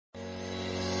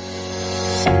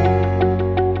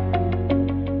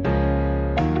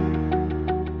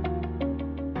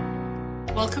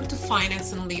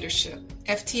Finance and Leadership,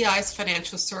 FTI's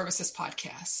financial services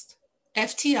podcast.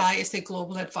 FTI is a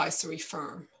global advisory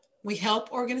firm. We help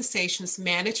organizations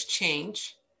manage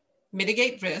change,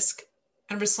 mitigate risk,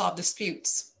 and resolve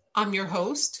disputes. I'm your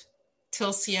host,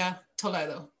 Tilcia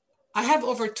Toledo. I have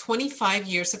over 25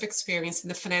 years of experience in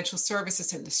the financial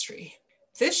services industry.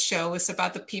 This show is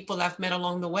about the people I've met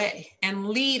along the way and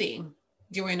leading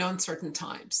during uncertain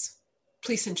times.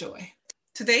 Please enjoy.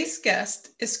 Today's guest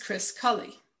is Chris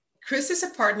Culley. Chris is a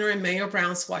partner in Mayer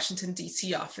Brown's Washington,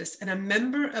 D.C. office and a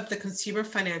member of the Consumer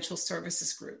Financial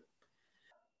Services Group.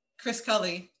 Chris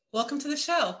Culley, welcome to the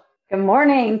show. Good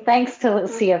morning. Thanks to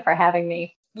Lucia for having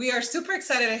me. We are super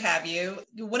excited to have you.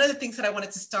 One of the things that I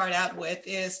wanted to start out with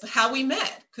is how we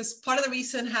met, because part of the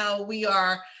reason how we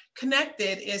are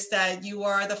connected is that you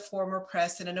are the former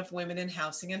president of Women in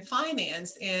Housing and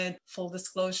Finance. And full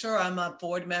disclosure, I'm a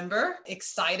board member,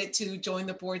 excited to join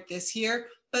the board this year.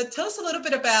 But tell us a little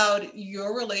bit about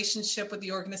your relationship with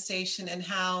the organization and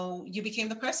how you became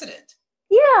the president.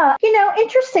 Yeah,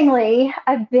 interestingly,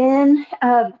 I've been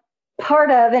part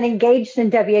of and engaged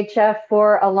in WHF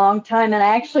for a long time. And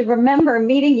I actually remember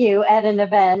meeting you at an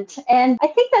event. And I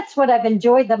think that's what I've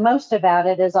enjoyed the most about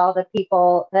it is all the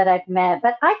people that I've met.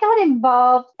 But I got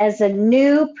involved as a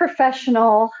new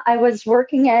professional. I was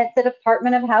working at the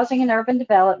Department of Housing and Urban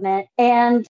Development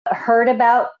and heard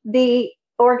about the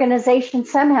organization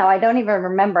somehow. I don't even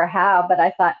remember how, but I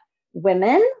thought,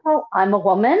 women? Well, I'm a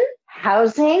woman.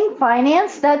 Housing,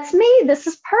 finance, that's me. This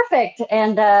is perfect.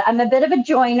 And I'm a bit of a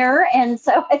joiner. And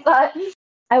so I thought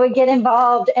I would get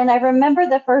involved. And I remember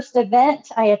the first event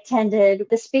I attended,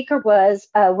 the speaker was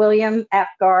William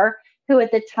Apgar, who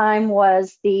at the time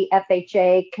was the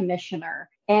FHA commissioner.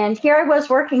 And here I was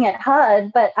working at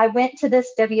HUD, but I went to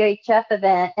this WHF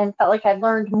event and felt like I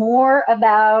learned more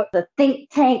about the think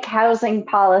tank housing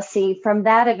policy from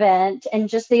that event and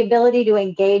just the ability to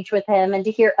engage with him and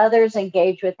to hear others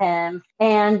engage with him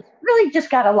and really just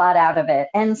got a lot out of it.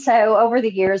 And so over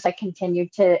the years, I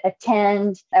continued to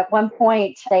attend. At one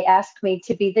point, they asked me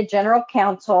to be the general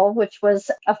counsel, which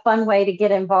was a fun way to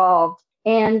get involved.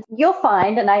 And you'll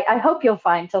find, and I hope you'll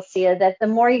find, Tilcia, that the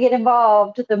more you get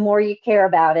involved, the more you care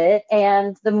about it,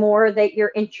 and the more that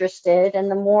you're interested, and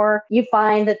the more you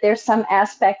find that there's some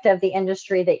aspect of the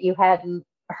industry that you hadn't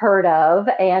heard of,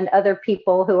 and other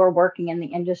people who are working in the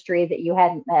industry that you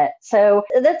hadn't met. So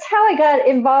that's how I got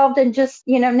involved. And just,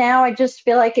 now I just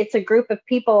feel like it's a group of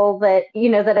people that,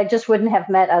 that I just wouldn't have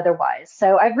met otherwise.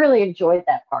 So I've really enjoyed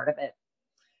that part of it.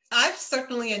 I've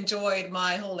certainly enjoyed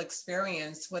my whole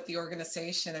experience with the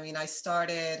organization. I mean, I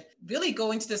started really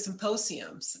going to the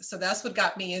symposiums. So that's what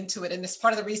got me into it. And it's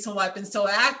part of the reason why I've been so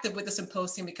active with the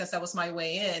symposium, because that was my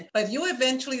way in. But you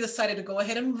eventually decided to go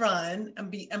ahead and run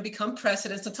and become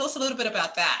president. So tell us a little bit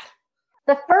about that.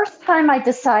 The first time I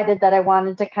decided that I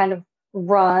wanted to kind of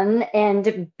run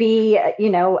and be,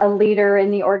 a leader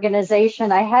in the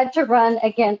organization, I had to run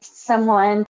against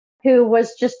someone who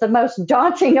was just the most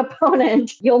daunting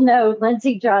opponent. You'll know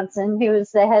Lindsay Johnson, who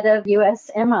is the head of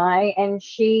USMI, and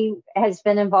she has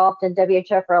been involved in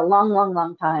WHF for a long, long,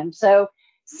 long time. So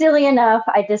silly enough,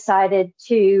 I decided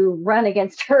to run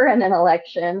against her in an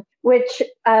election, which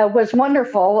was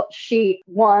wonderful. She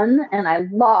won and I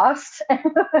lost,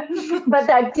 but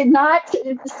that did not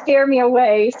scare me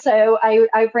away. So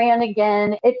I ran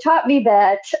again. It taught me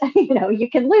that, you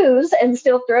can lose and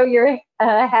still throw your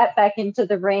hat back into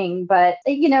the ring. But,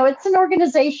 it's an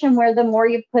organization where the more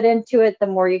you put into it, the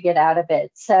more you get out of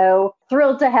it. So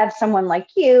thrilled to have someone like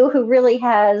you who really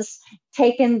has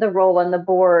taken the role on the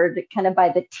board kind of by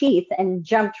the teeth and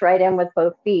jumped right in with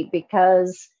both feet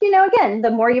because, again, the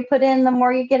more you put in, the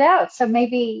more you get out. So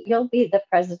maybe you'll be the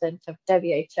president of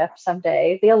WHF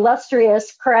someday. The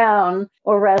illustrious crown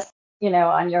will rest,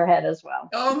 on your head as well.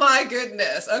 Oh my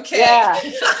goodness. Okay. Yeah.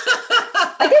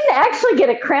 I didn't actually get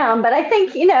a crown, but I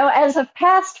think, as a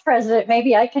past president,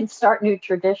 maybe I can start new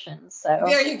traditions. So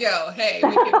there you go. Hey,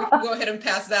 we can go ahead and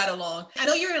pass that along. I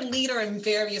know you're a leader in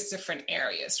various different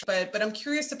areas, but I'm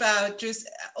curious about just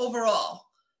overall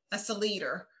as a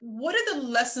leader, what are the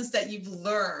lessons that you've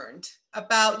learned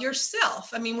about yourself?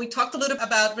 I mean, we talked a little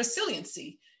about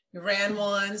resiliency. You ran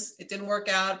once, it didn't work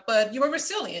out, but you were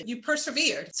resilient. You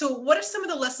persevered. So what are some of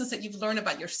the lessons that you've learned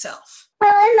about yourself? Well,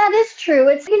 and that is true.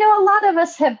 It's, a lot of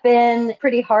us have been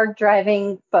pretty hard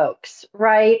driving folks,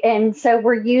 right? And so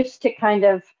we're used to kind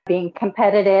of being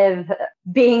competitive,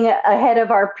 being ahead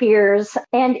of our peers.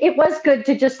 And it was good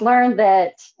to just learn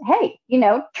that, hey,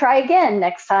 try again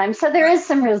next time. So there is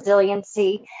some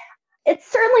resiliency.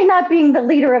 It's certainly not being the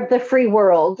leader of the free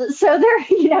world. So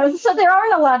there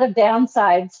aren't a lot of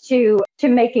downsides to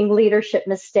making leadership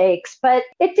mistakes, but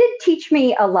it did teach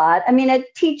me a lot. I mean,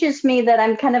 it teaches me that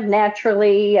I'm kind of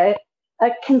naturally a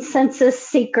consensus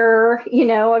seeker,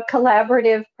 a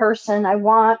collaborative person. I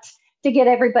want to get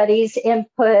everybody's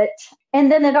input.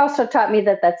 And then it also taught me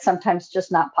that that's sometimes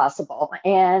just not possible.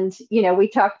 And, we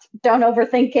talked, don't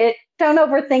overthink it. Don't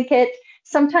overthink it.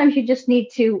 Sometimes you just need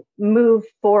to move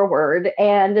forward.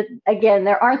 And again,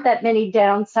 there aren't that many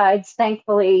downsides,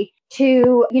 thankfully,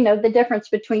 to, the difference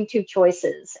between two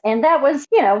choices. And that was,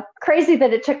 crazy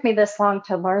that it took me this long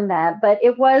to learn that. But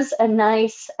it was a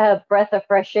nice breath of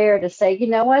fresh air to say, you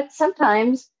know what,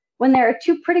 sometimes when there are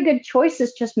two pretty good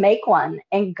choices, just make one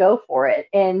and go for it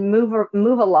and move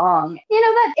along.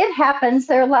 That it happens.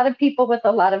 There are a lot of people with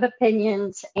a lot of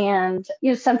opinions, and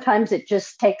sometimes it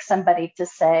just takes somebody to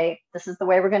say, this is the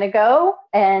way we're going to go.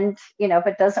 And if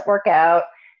it doesn't work out,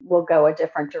 we'll go a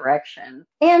different direction.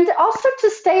 And also to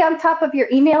stay on top of your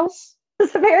emails.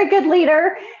 It's a very good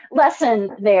leader lesson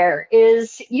there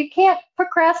is you can't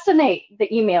procrastinate the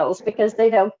emails because they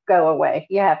don't go away.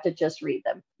 You have to just read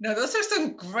them. No, those are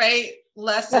some great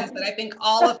lessons that I think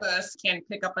all of us can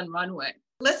pick up and run with.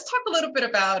 Let's talk a little bit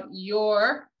about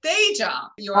your day job.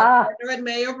 You're a partner at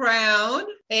Mayer Brown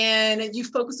and you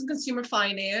focus on consumer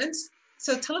finance.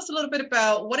 So tell us a little bit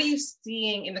about what are you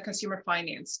seeing in the consumer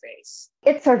finance space?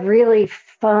 It's a really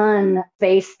fun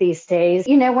space these days.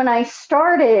 When I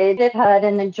started at HUD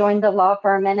and then joined the law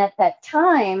firm, and at that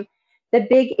time, the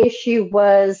big issue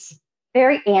was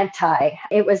very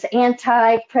It was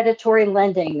anti-predatory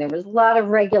lending. There was a lot of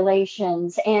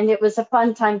regulations, and it was a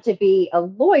fun time to be a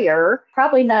lawyer.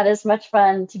 Probably not as much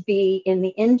fun to be in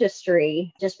the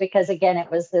industry, just because, again, it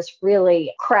was this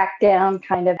really crackdown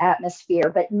kind of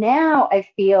atmosphere. But now I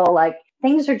feel like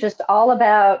things are just all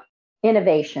about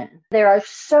innovation. There are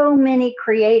so many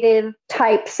creative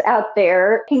types out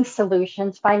there, making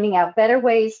solutions, finding out better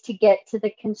ways to get to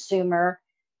the consumer,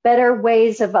 better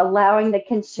ways of allowing the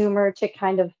consumer to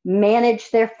kind of manage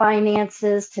their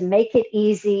finances, to make it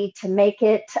easy, to make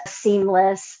it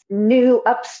seamless. New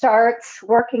upstarts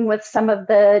working with some of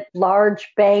the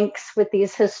large banks with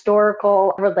these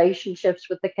historical relationships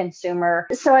with the consumer.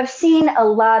 So I've seen a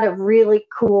lot of really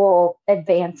cool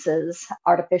advances,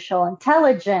 artificial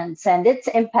intelligence and its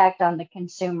impact on the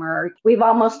consumer. We've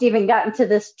almost even gotten to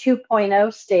this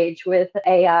 2.0 stage with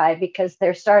AI because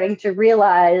they're starting to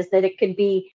realize that it could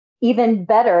be even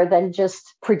better than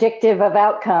just predictive of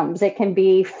outcomes. It can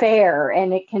be fair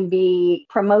and it can be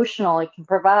promotional. It can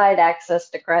provide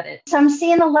access to credit. So I'm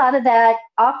seeing a lot of that.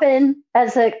 Often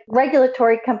as a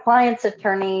regulatory compliance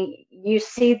attorney, you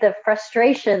see the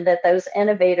frustration that those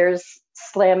innovators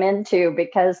slam into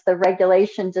because the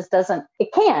regulation just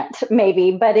it can't maybe,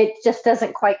 but it just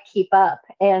doesn't quite keep up.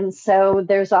 And so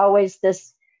there's always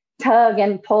this tug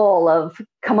and pull of,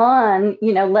 come on,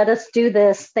 let us do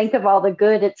this. Think of all the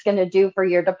good it's going to do for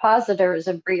your depositors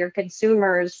and for your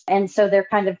consumers. And so they're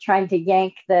kind of trying to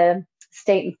yank the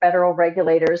state and federal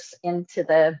regulators into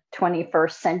the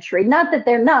 21st century. Not that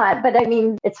they're not, but I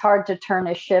mean, it's hard to turn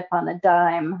a ship on a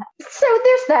dime. So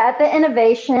there's that, the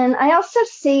innovation. I also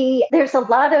see there's a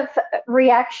lot of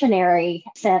reactionary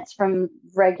sense from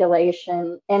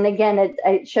regulation. And again,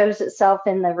 it shows itself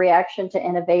in the reaction to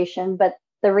innovation, but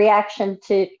the reaction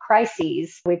to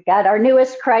crises. We've got our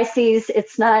newest crises.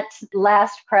 It's not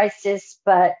last crisis,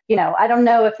 but I don't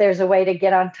know if there's a way to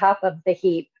get on top of the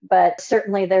heap, but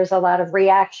certainly there's a lot of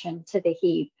reaction to the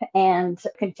heap, and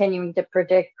continuing to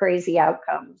predict crazy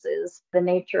outcomes is the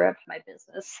nature of my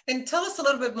business. And tell us a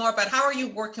little bit more about how are you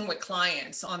working with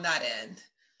clients on that end?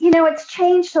 It's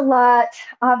changed a lot.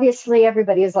 Obviously,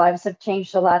 everybody's lives have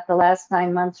changed a lot the last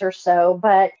 9 months or so,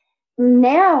 but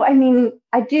now,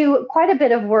 I do quite a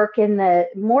bit of work in the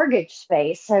mortgage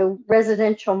space, so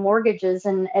residential mortgages.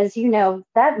 And as you know,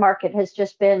 that market has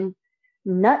just been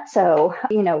nutso.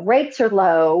 Rates are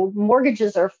low,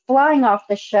 mortgages are flying off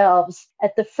the shelves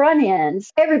at the front end.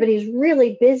 Everybody's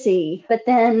really busy, but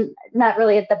then not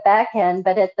really at the back end,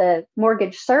 but at the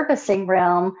mortgage servicing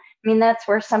realm. That's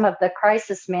where some of the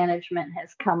crisis management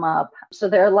has come up. So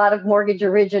there are a lot of mortgage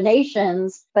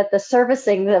originations, but the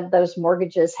servicing of those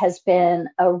mortgages has been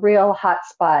a real hot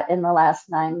spot in the last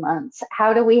 9 months.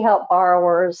 How do we help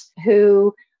borrowers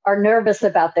who are nervous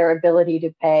about their ability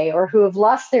to pay or who have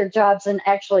lost their jobs and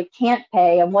actually can't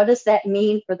pay? And what does that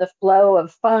mean for the flow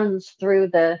of funds through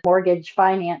the mortgage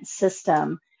finance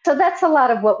system? So that's a lot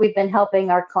of what we've been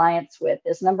helping our clients with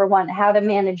is, number one, how to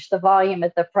manage the volume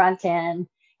at the front end,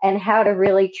 and how to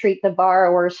really treat the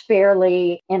borrowers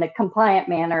fairly in a compliant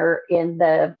manner in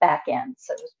the back end,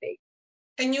 so to speak.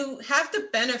 And you have the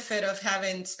benefit of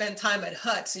having spent time at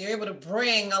HUD. So you're able to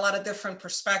bring a lot of different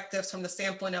perspectives from the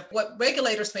standpoint of what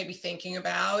regulators may be thinking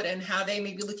about and how they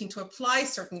may be looking to apply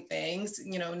certain things.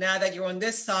 Now that you're on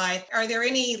this side, are there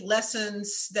any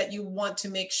lessons that you want to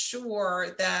make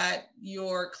sure that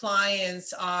your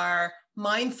clients are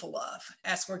mindful of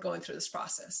as we're going through this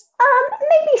process?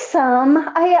 Maybe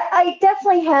some. I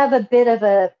definitely have a bit of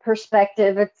a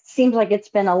perspective. It seems like it's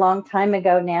been a long time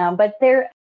ago now, but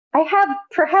I have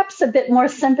perhaps a bit more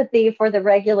sympathy for the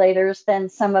regulators than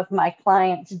some of my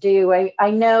clients do.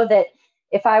 I know that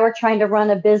if I were trying to run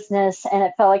a business and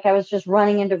it felt like I was just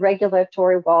running into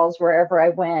regulatory walls wherever I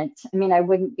went, I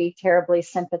wouldn't be terribly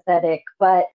sympathetic.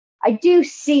 But I do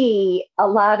see a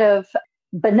lot of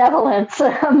benevolence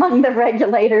among the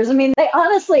regulators. They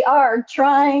honestly are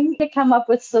trying to come up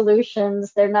with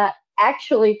solutions. They're not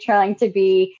actually trying to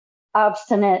be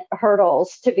obstinate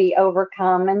hurdles to be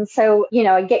overcome. And so,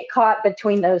 I get caught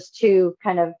between those two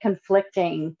kind of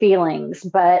conflicting feelings.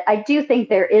 But I do think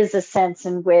there is a sense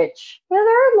in which there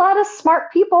are a lot of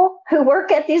smart people who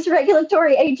work at these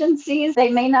regulatory agencies. They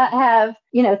may not have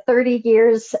 30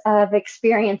 years of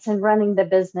experience in running the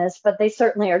business, but they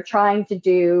certainly are trying to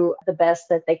do the best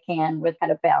that they can with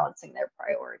kind of balancing their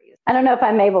priorities. I don't know if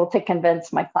I'm able to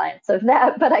convince my clients of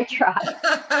that, but I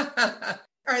try.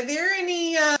 Are there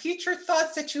any future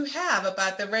thoughts that you have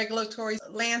about the regulatory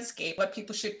landscape, what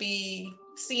people should be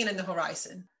seeing in the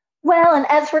horizon? Well, and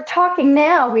as we're talking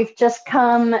now, we've just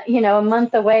come, a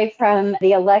month away from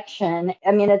the election.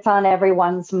 It's on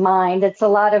everyone's mind. It's a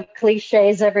lot of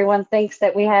cliches. Everyone thinks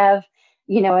that we have,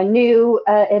 a new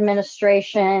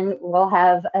administration. We'll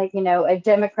have, a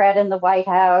Democrat in the White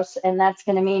House, and that's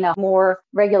going to mean more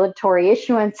regulatory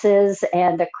issuances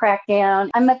and a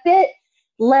crackdown. I'm a bit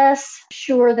less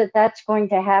sure that that's going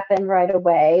to happen right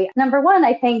away. Number one,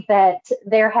 I think that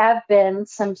there have been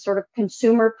some sort of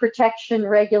consumer protection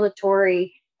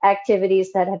regulatory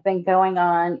activities that have been going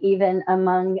on even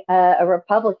among a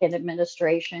Republican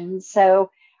administration. So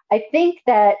I think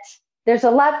that there's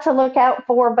a lot to look out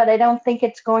for, but I don't think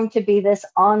it's going to be this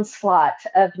onslaught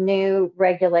of new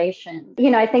regulation.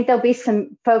 I think there'll be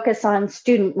some focus on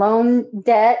student loan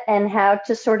debt and how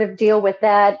to sort of deal with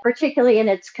that, particularly in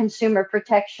its consumer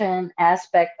protection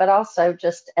aspect, but also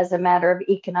just as a matter of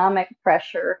economic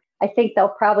pressure. I think there'll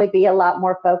probably be a lot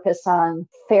more focus on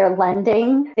fair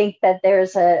lending. I think that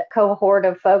there's a cohort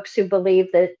of folks who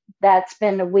believe that that's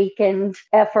been a weakened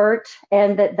effort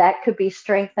and that could be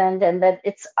strengthened, and that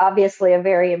it's obviously a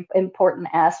very important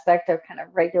aspect of kind of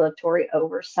regulatory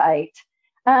oversight.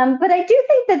 But I do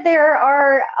think that there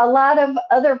are a lot of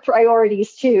other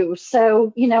priorities too.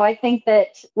 So, I think that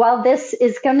while this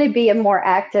is going to be a more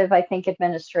active,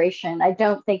 administration, I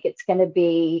don't think it's going to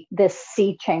be this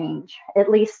sea change, at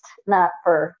least not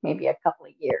for maybe a couple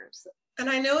of years. And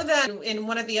I know that in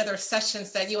one of the other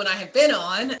sessions that you and I have been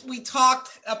on, we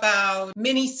talked about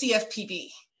mini CFPB.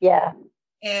 Yeah.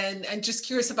 And I'm just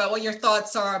curious about what your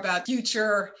thoughts are about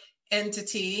future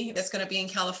entity that's going to be in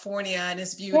California and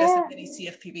is viewed as a mini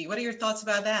CFPB. What are your thoughts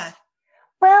about that?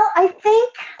 Well, I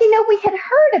think, we had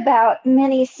heard about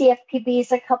mini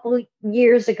CFPBs a couple of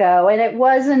years ago, and it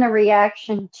wasn't a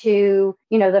reaction to,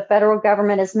 the federal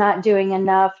government is not doing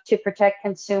enough to protect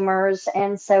consumers.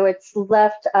 And so it's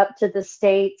left up to the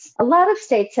states. A lot of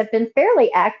states have been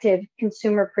fairly active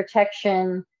consumer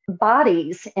protection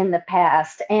bodies in the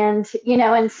past. And,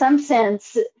 in some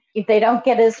sense, they don't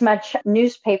get as much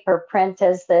newspaper print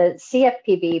as the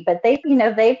CFPB, but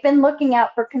they've been looking out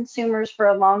for consumers for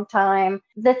a long time.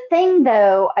 The thing,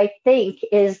 though, I think,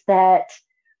 is that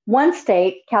one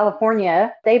state,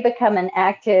 California, they become an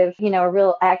active, a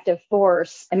real active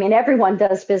force. Everyone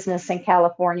does business in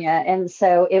California, and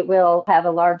so it will have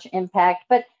a large impact.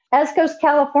 But as goes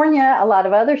California, a lot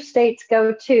of other states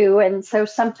go too. And so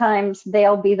sometimes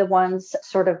they'll be the ones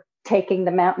sort of taking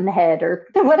the mountain head or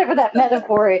whatever that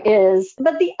metaphor is.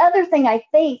 But the other thing I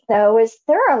think, though, is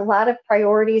there are a lot of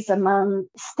priorities among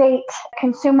state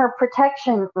consumer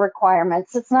protection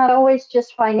requirements. It's not always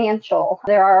just financial.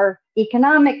 There are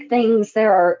economic things,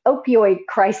 there are opioid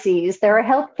crises, there are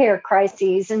healthcare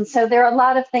crises. And so there are a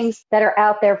lot of things that are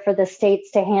out there for the states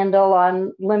to handle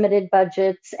on limited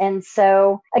budgets. And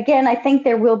so, again, I think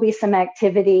there will be some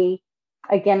activity.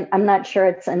 Again, I'm not sure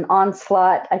it's an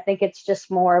onslaught. I think it's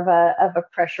just more of a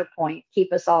pressure point,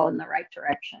 keep us all in the right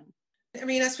direction.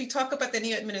 As we talk about the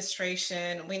new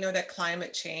administration, we know that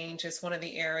climate change is one of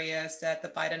the areas that the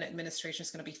Biden administration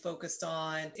is going to be focused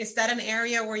on. Is that an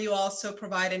area where you also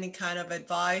provide any kind of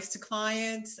advice to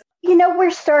clients? We're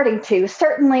starting to.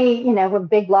 Certainly, we're a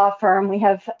big law firm. We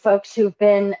have folks who've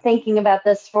been thinking about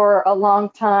this for a long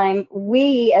time.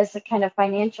 We, as a kind of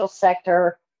financial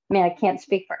sector, I can't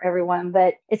speak for everyone,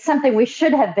 but it's something we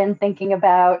should have been thinking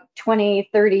about 20,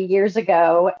 30 years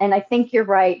ago. And I think you're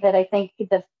right that I think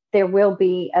there will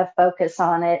be a focus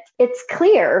on it. It's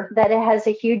clear that it has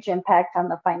a huge impact on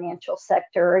the financial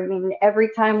sector. I mean, every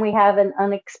time we have an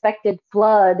unexpected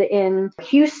flood in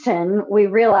Houston, we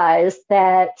realize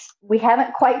that we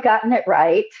haven't quite gotten it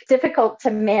right. It's difficult to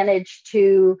manage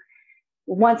to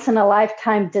once in a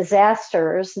lifetime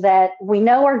disasters that we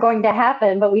know are going to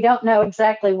happen, but we don't know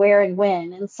exactly where and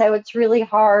when. And so it's really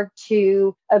hard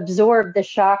to absorb the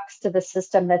shocks to the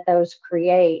system that those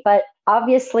create. But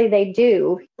obviously they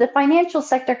do. The financial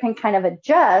sector can kind of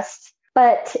adjust,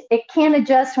 but it can't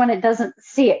adjust when it doesn't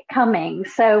see it coming.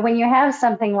 So when you have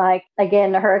something like,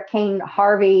 again, Hurricane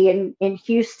Harvey in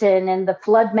Houston, and the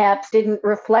flood maps didn't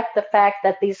reflect the fact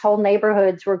that these whole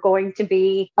neighborhoods were going to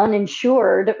be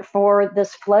uninsured for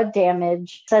this flood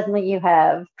damage, suddenly you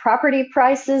have property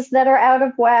prices that are out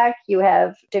of whack. You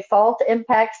have default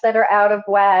impacts that are out of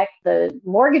whack. The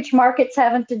mortgage markets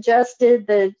haven't adjusted.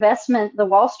 The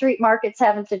Wall Street markets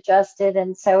haven't adjusted.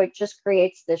 And so it just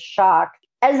creates this shock.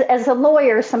 As a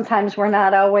lawyer, sometimes we're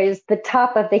not always the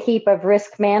top of the heap of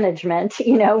risk management.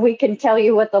 We can tell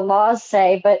you what the laws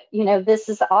say, but, this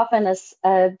is often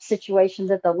a situation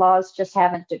that the laws just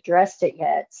haven't addressed it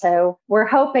yet. So we're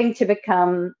hoping to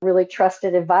become really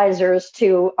trusted advisors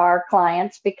to our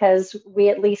clients because we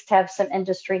at least have some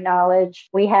industry knowledge.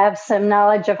 We have some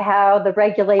knowledge of how the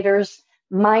regulators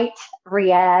might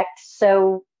react.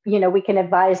 So we can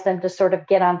advise them to sort of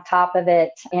get on top of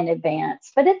it in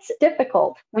advance. But it's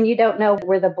difficult when you don't know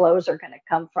where the blows are going to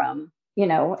come from,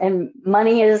 and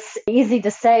money is easy to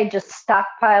say, just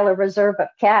stockpile a reserve of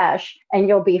cash and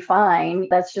you'll be fine.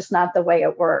 That's just not the way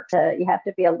it works. You have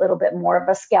to be a little bit more of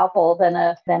a scalpel than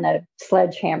a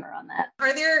sledgehammer on that.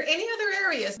 Are there any other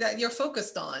areas that you're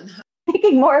focused on?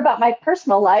 Thinking more about my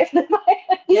personal life than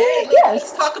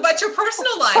Let's talk about your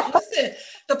personal life. Listen,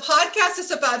 the podcast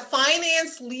is about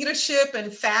finance, leadership,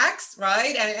 and facts,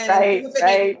 right? And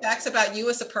facts about you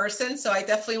as a person. So I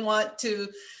definitely want to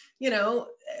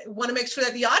make sure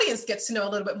that the audience gets to know a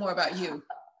little bit more about you.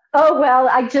 Oh, well,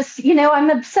 I just, I'm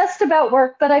obsessed about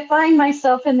work, but I find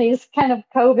myself in these kind of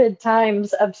COVID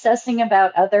times obsessing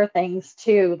about other things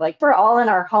too. Like we're all in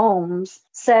our homes.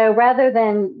 So rather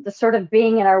than the sort of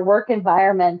being in our work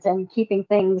environment and keeping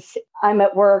things, I'm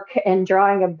at work and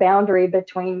drawing a boundary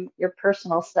between your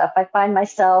personal stuff, I find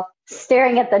myself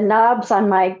staring at the knobs on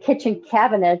my kitchen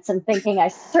cabinets and thinking I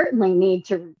certainly need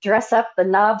to dress up the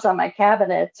knobs on my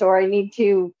cabinets, or I need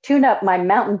to tune up my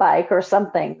mountain bike or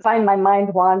something. Find my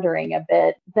mind wandering a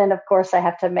bit. Then, of course, I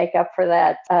have to make up for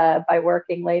that by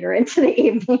working later into the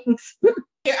evenings.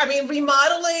 I mean,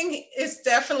 remodeling is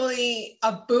definitely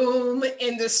a boom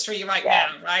industry right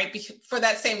now, right? For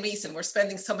that same reason, we're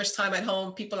spending so much time at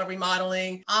home. People are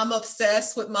remodeling. I'm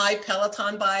obsessed with my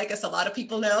Peloton bike, as a lot of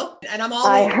people know, and I'm all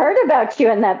in. I heard about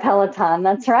you in that Peloton.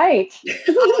 That's right.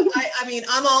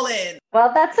 I'm all in.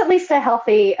 Well, that's at least a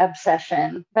healthy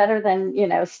obsession, better than,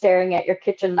 staring at your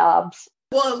kitchen knobs.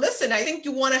 Well, listen, I think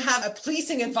you want to have a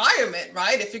pleasing environment,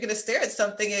 right? If you're going to stare at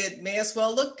something, it may as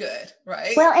well look good,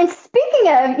 right? Well, and speaking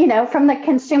of, from the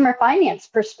consumer finance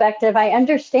perspective, I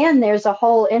understand there's a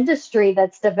whole industry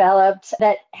that's developed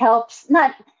that helps,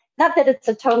 not that it's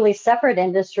a totally separate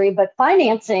industry, but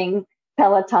financing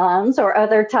Pelotons or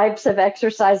other types of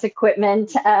exercise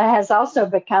equipment has also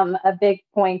become a big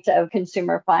point of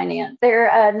consumer finance.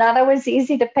 They're not always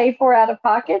easy to pay for out of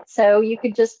pocket, so you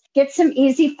could just get some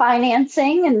easy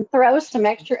financing and throw some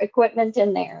extra equipment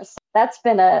in there. So that's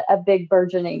been a big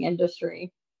burgeoning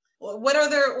industry. What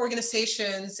other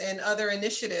organizations and other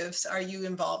initiatives are you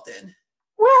involved in?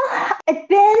 Well, I've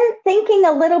been thinking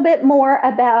a little bit more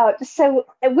about, so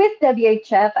with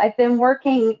WHF, I've been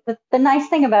working, the nice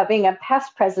thing about being a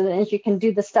past president is you can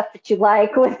do the stuff that you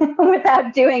like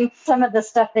without doing some of the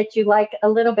stuff that you like a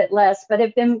little bit less, but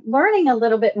I've been learning a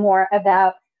little bit more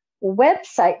about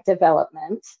website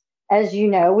development. As you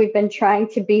know, we've been trying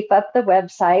to beef up the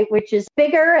website, which is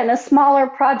bigger and a smaller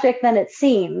project than it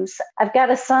seems. I've got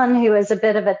a son who is a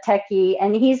bit of a techie,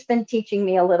 and he's been teaching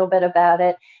me a little bit about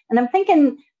it. And I'm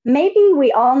thinking maybe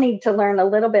we all need to learn a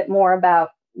little bit more about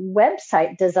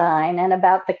website design and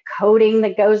about the coding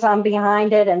that goes on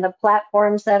behind it and the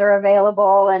platforms that are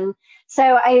available. And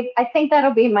so I think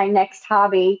that'll be my next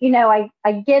hobby.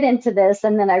 I get into this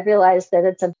and then I realize that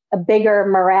it's a bigger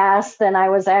morass than I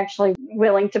was actually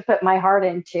willing to put my heart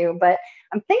into. But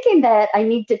I'm thinking that I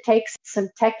need to take some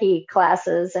techie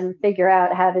classes and figure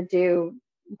out how to do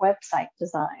website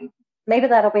design. Maybe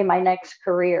that'll be my next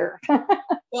career.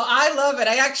 Well, I love it.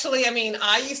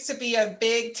 I used to be a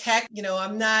big tech,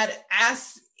 I'm not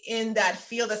as in that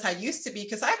field as I used to be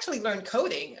because I actually learned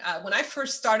coding. When I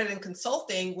first started in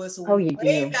consulting was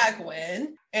way back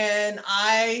when, and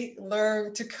I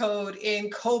learned to code in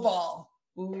COBOL.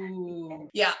 Ooh,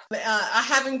 yeah. I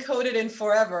haven't coded in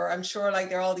forever. I'm sure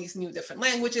there are all these new different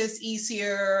languages,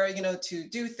 easier, to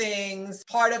do things.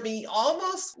 Part of me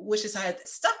almost wishes I had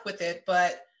stuck with it,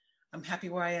 but I'm happy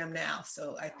where I am now.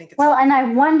 So I think it's and I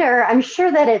wonder, I'm sure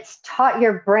that it's taught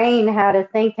your brain how to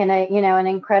think in an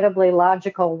incredibly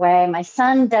logical way. My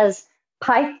son does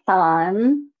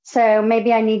Python, so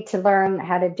maybe I need to learn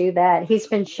how to do that. He's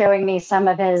been showing me some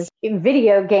of his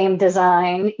video game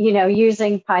design,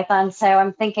 using Python. So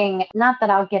I'm thinking, not that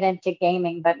I'll get into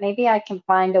gaming, but maybe I can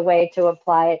find a way to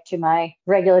apply it to my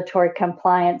regulatory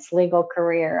compliance legal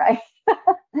career. I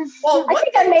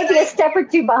think I may be a step or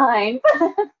two behind.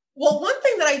 Well, one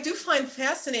thing that I do find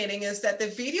fascinating is that the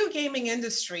video gaming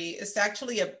industry is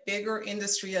actually a bigger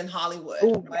industry than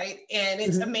Hollywood, right? And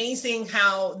it's amazing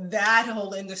how that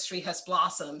whole industry has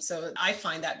blossomed. So I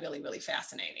find that really, really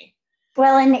fascinating.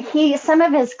 Well, and some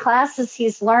of his classes,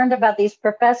 he's learned about these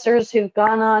professors who've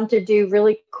gone on to do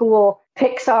really cool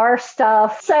Pixar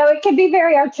stuff. So it can be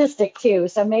very artistic too.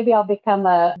 So maybe I'll become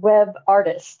a web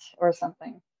artist or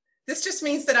something. This just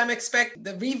means that I'm expecting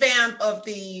the revamp of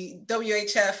the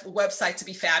WHF website to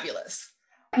be fabulous.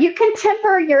 You can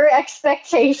temper your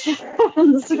expectations.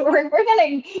 We're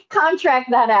going to contract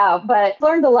that out, but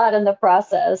learned a lot in the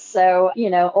process. So,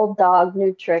 old dog,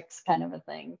 new tricks kind of a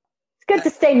thing. It's good to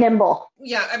stay nimble.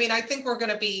 Yeah, I think we're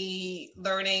going to be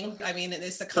learning.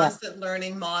 It's a constant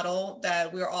learning model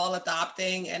that we're all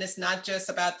adopting. And it's not just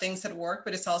about things at work,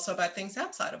 but it's also about things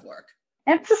outside of work.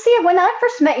 And Cecilia, when I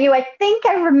first met you, I think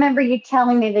I remember you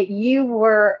telling me that you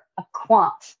were a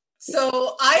quant.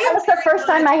 So that was the first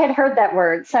time I had heard that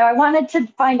word. So I wanted to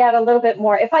find out a little bit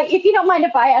more. If you don't mind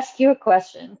if I ask you a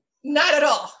question. Not at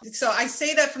all. So I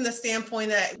say that from the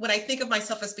standpoint that when I think of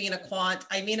myself as being a quant,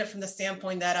 I mean it from the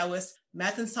standpoint that I was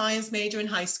math and science major in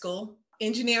high school,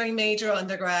 engineering major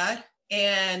undergrad,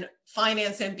 and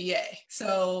finance MBA.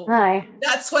 So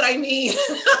That's what I mean.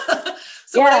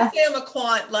 So when I say I'm a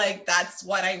quant, that's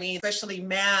what I mean. Especially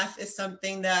math is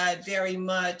something that very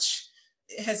much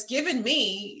has given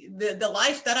me the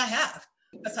life that I have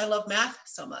because I love math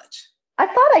so much. I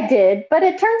thought I did, but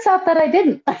it turns out that I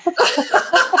didn't.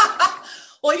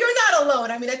 Well, you're not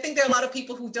alone. I think there are a lot of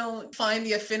people who don't find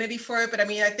the affinity for it. But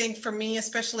I think for me,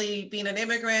 especially being an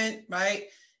immigrant, right?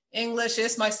 English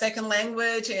is my second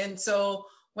language. And so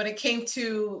when it came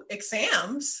to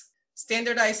exams,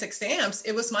 standardized exams,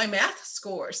 it was my math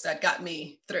scores that got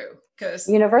me through because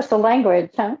universal language,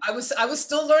 huh? I was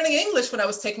still learning English when I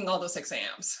was taking all those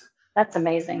exams. That's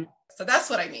amazing. So that's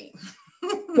what I mean.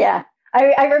 Yeah.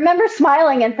 I remember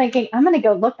smiling and thinking, I'm going to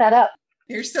go look that up.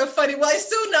 You're so funny. Well, it's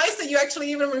so nice that you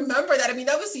actually even remember that.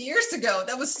 That was years ago.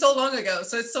 That was so long ago.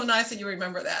 So it's so nice that you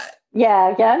remember that.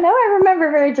 Yeah. No, I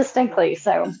remember very distinctly.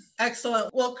 So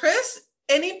excellent. Well, Chris,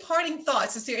 any parting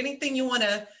thoughts? Is there anything you want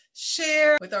to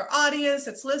share with our audience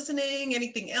that's listening?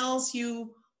 Anything else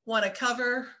you want to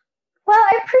cover? Well,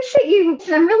 I appreciate you.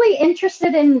 I'm really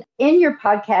interested in your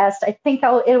podcast. I think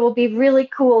it will be really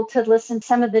cool to listen to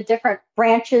some of the different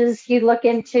branches you look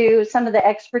into, some of the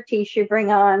expertise you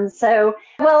bring on. So,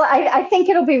 I think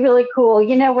it'll be really cool.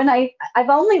 When I've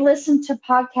only listened to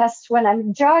podcasts when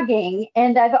I'm jogging,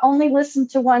 and I've only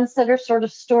listened to ones that are sort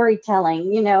of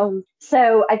storytelling,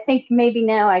 so I think maybe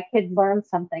now I could learn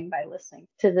something by listening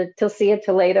to the Tilcia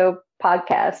Toledo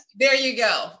podcast. There you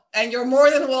go. And you're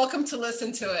more than welcome to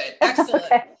listen to it.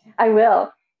 Excellent. I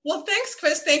will. Well, thanks,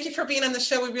 Chris. Thank you for being on the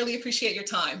show. We really appreciate your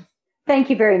time. Thank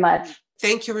you very much.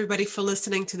 Thank you, everybody, for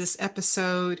listening to this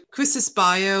episode. Chris's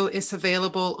bio is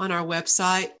available on our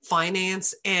website,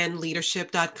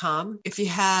 financeandleadership.com. If you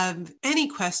have any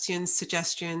questions,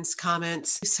 suggestions,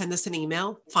 comments, send us an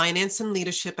email,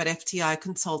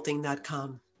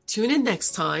 financeandleadership@fticonsulting.com. Tune in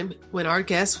next time when our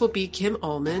guest will be Kim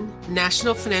Ullman,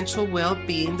 National Financial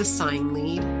Wellbeing Design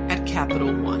Lead at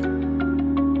Capital One.